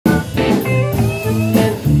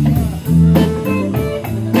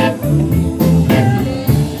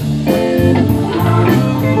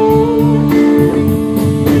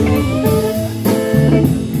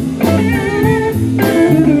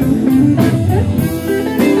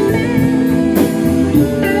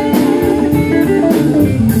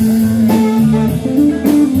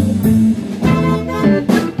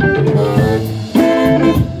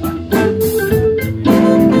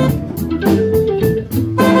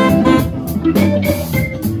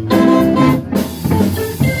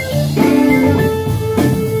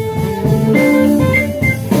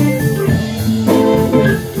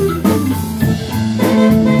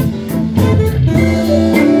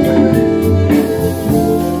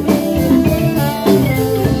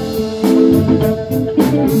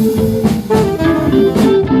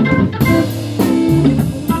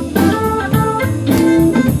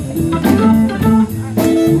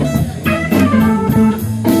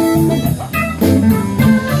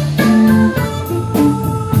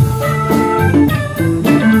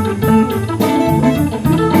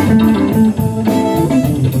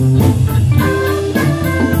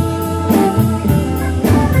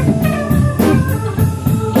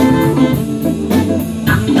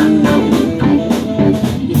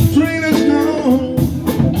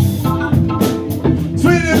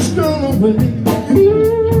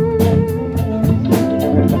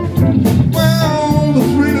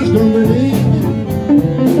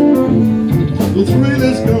the thrill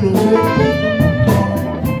is gonna win.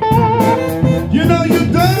 You know you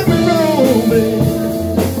done me wrong, baby.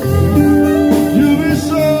 You'll be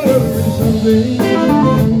sorry someday.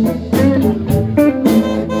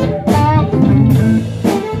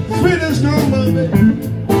 Thrill is gonna win.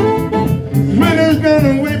 Thrill is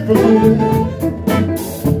gonna wait for me.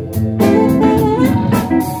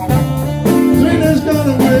 Thrill is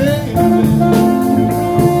gonna wait.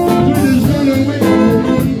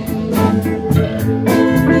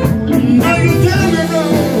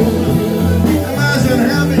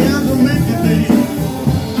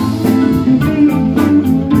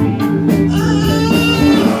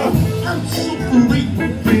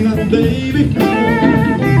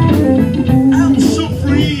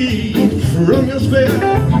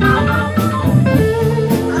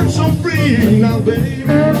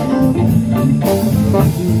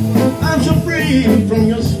 I'm so free from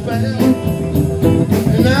your spell,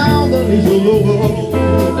 and now that it's all over,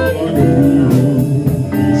 I go away.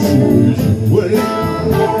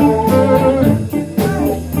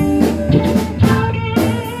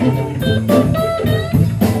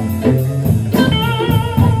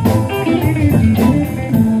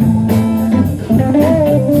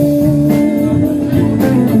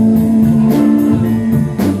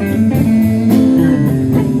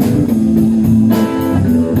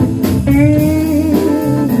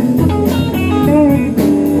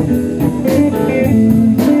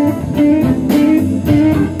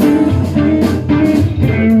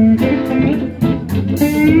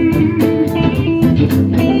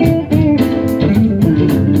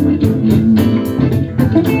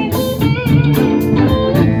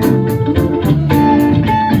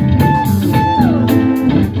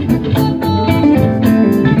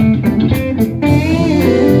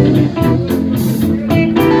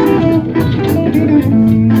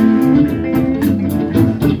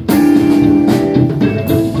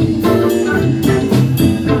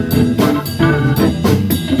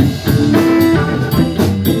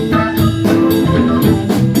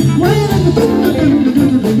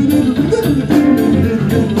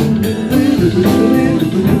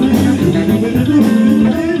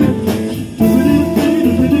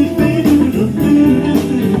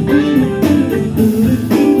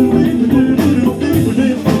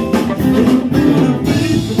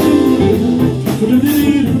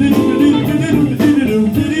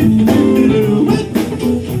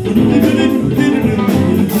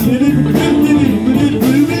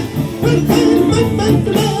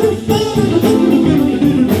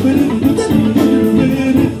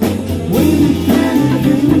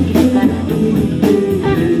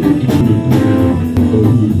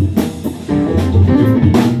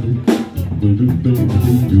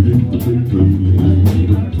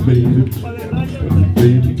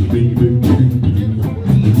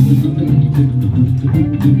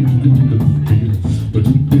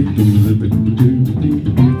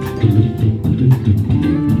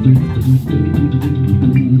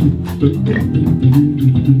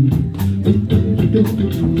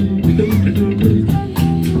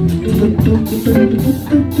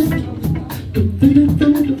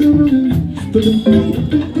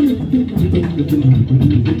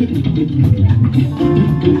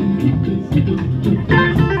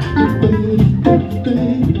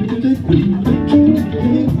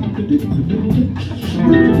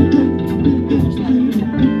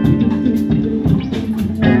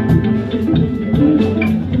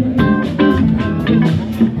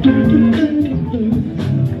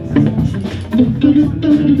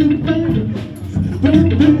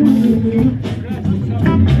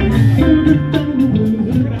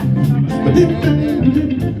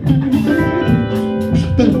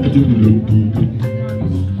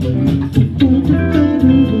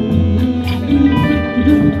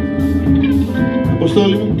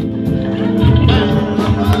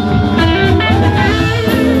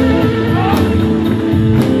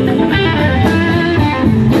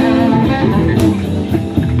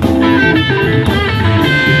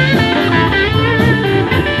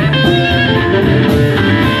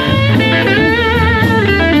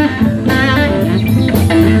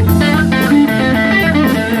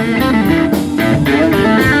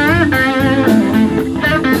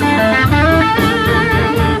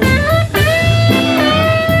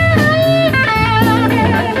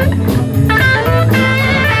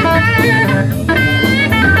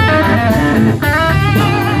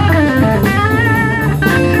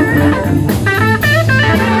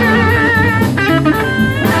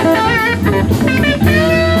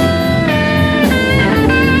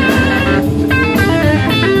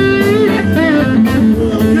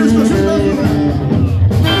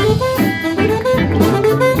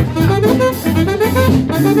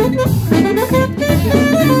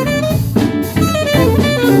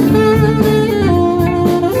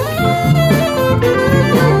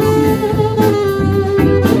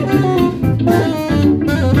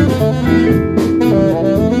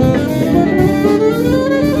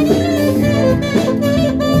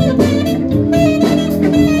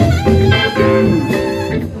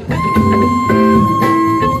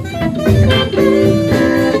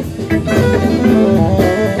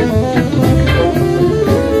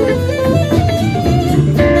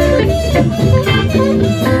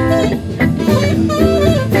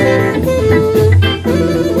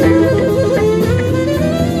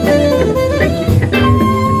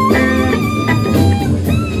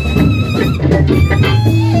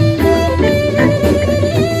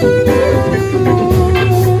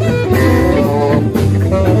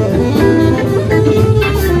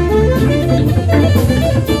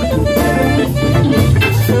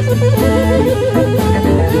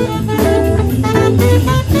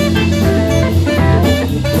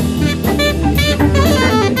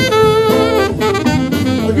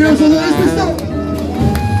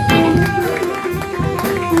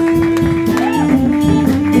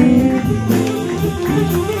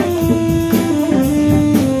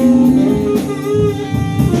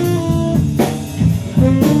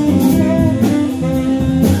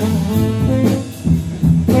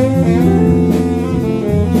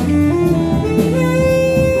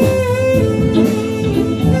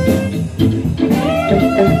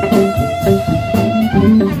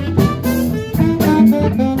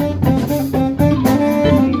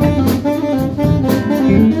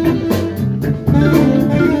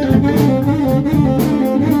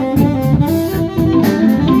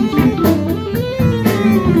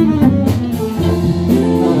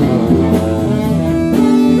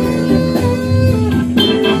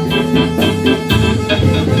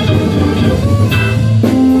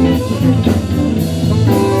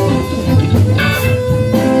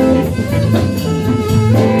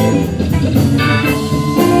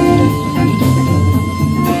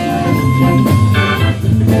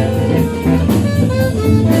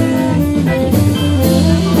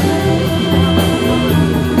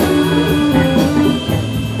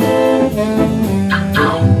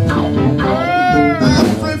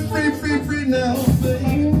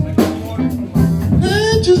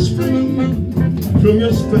 from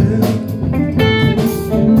your spell.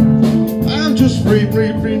 I'm just free,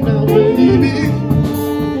 free, free now, baby.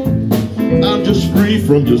 I'm just free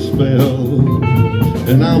from your spell.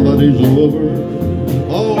 And now that it's over,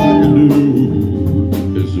 all I can do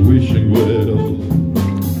is wish you well.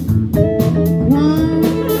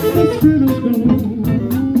 The thrill is gone.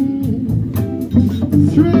 The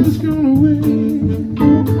thrill is gone away.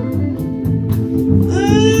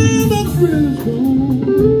 The thrill is gone.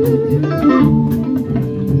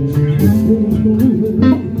 The thrill is gone away.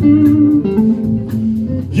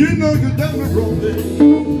 You know you done me wrong, baby.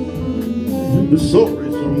 You'll be sorry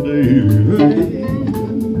someday.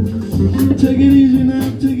 Take it easy now,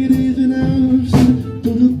 take it easy now.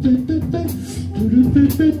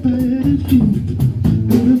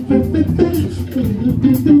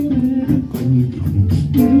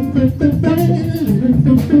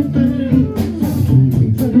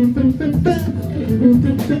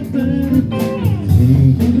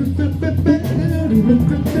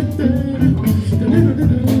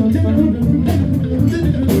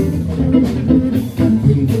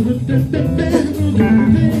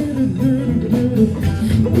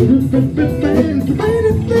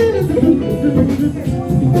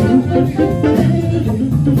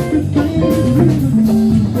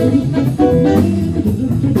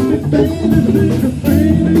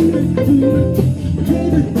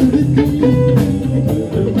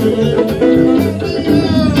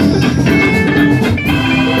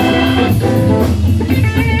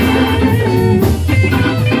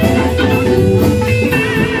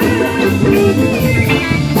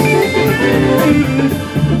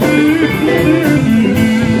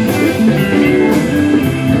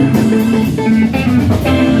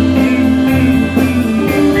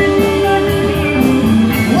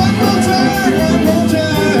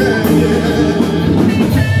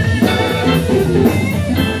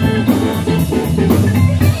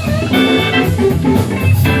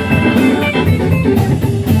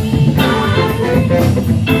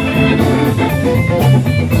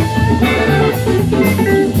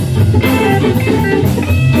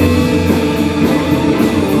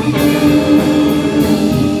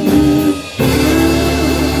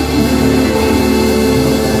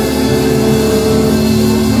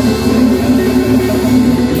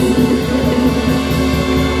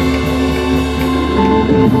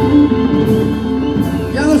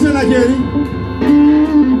 Για δώσε ένα χέρι.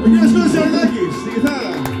 Ο κύριος Saridakis στη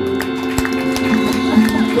κιθάρα.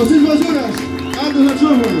 Kostis Vazouras, Alto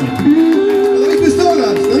σαξόφωνο. Thodoris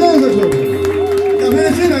Pistolas, Tenor σαξόφωνο.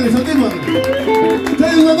 Zafiris Tsinalis στο τύμπανο.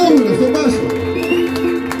 Ladopoulos στο μπάσο.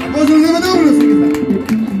 Apostolos Leventopoulos στη κιθάρα.